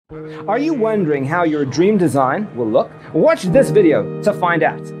Are you wondering how your dream design will look? Watch this video to find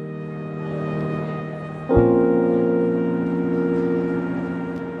out.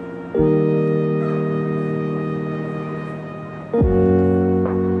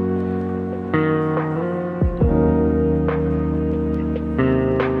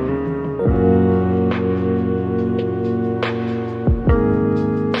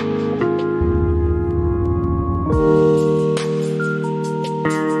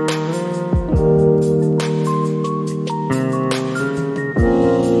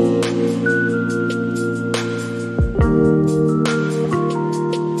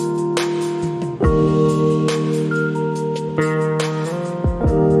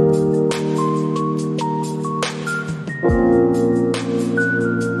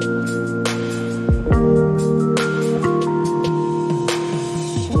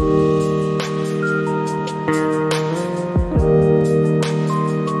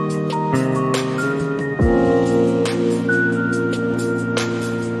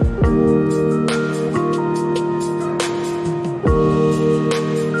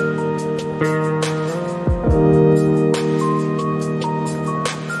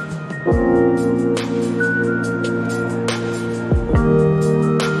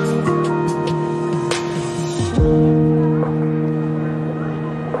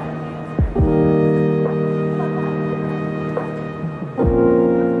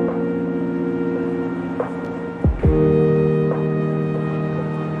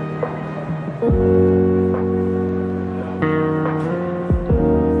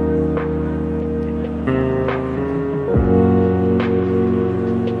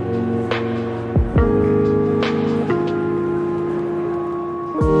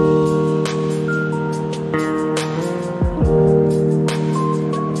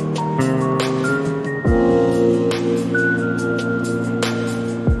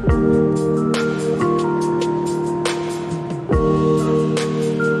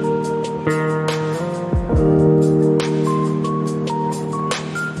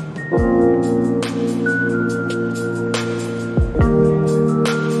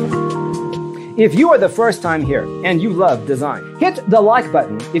 If you are the first time here and you love design, hit the like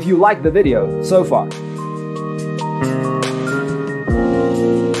button if you like the video so far.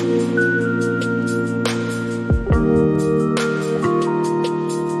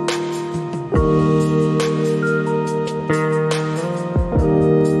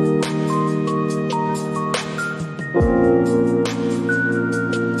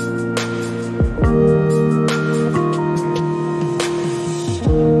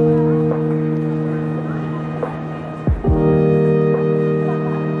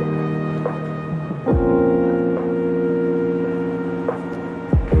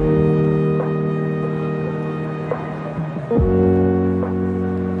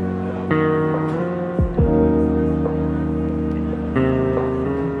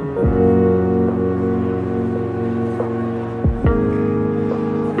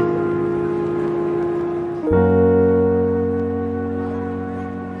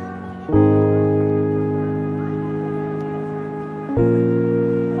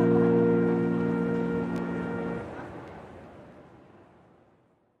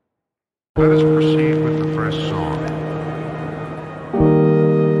 Let us proceed with the first song.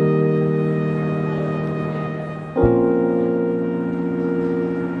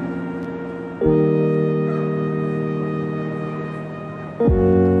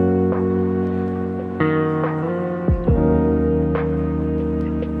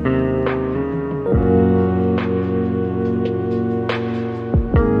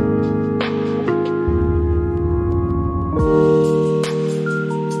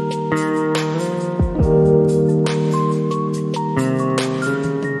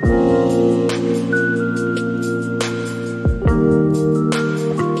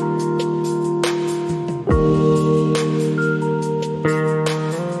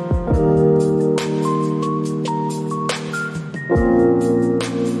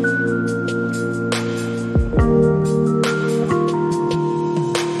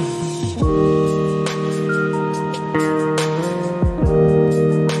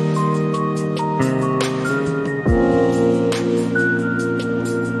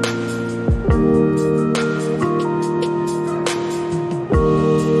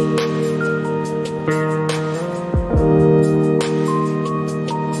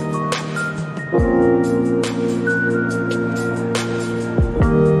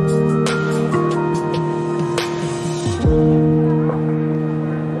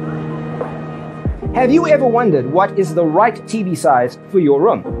 Have you ever wondered what is the right TV size for your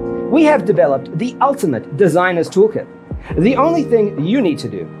room? We have developed the ultimate designer's toolkit. The only thing you need to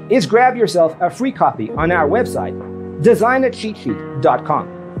do is grab yourself a free copy on our website,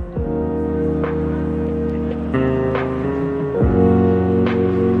 designercheatsheet.com.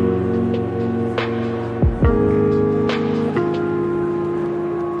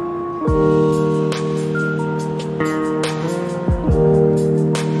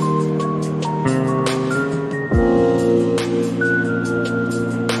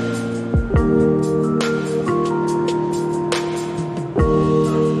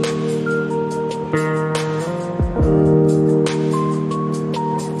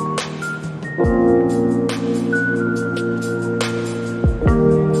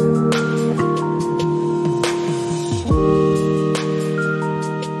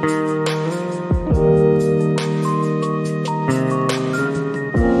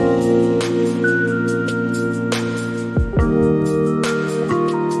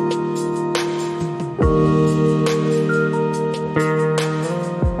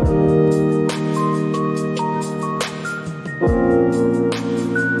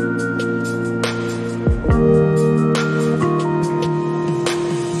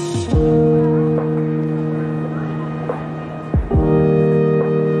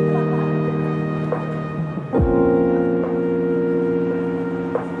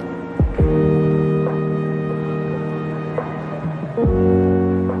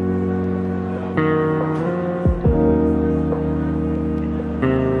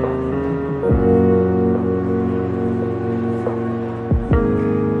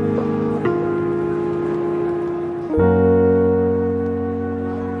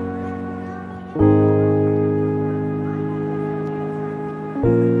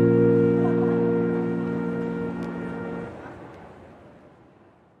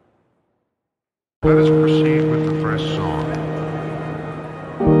 Let us proceed with the first song.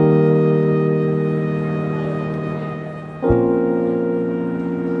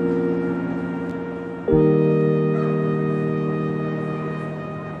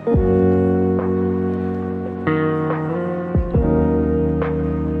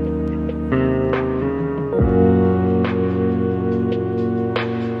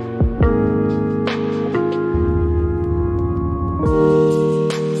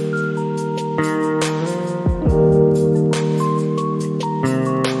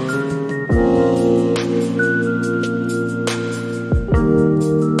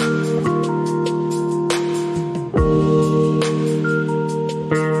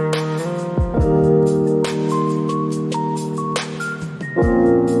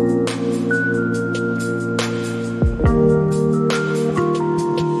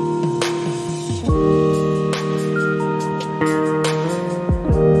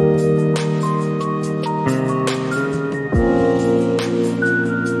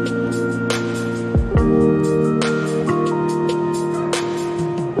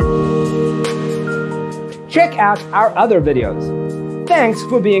 Check out our other videos. Thanks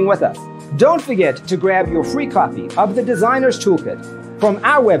for being with us. Don't forget to grab your free copy of the Designer's Toolkit from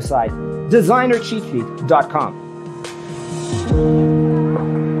our website, designercheatsheet.com.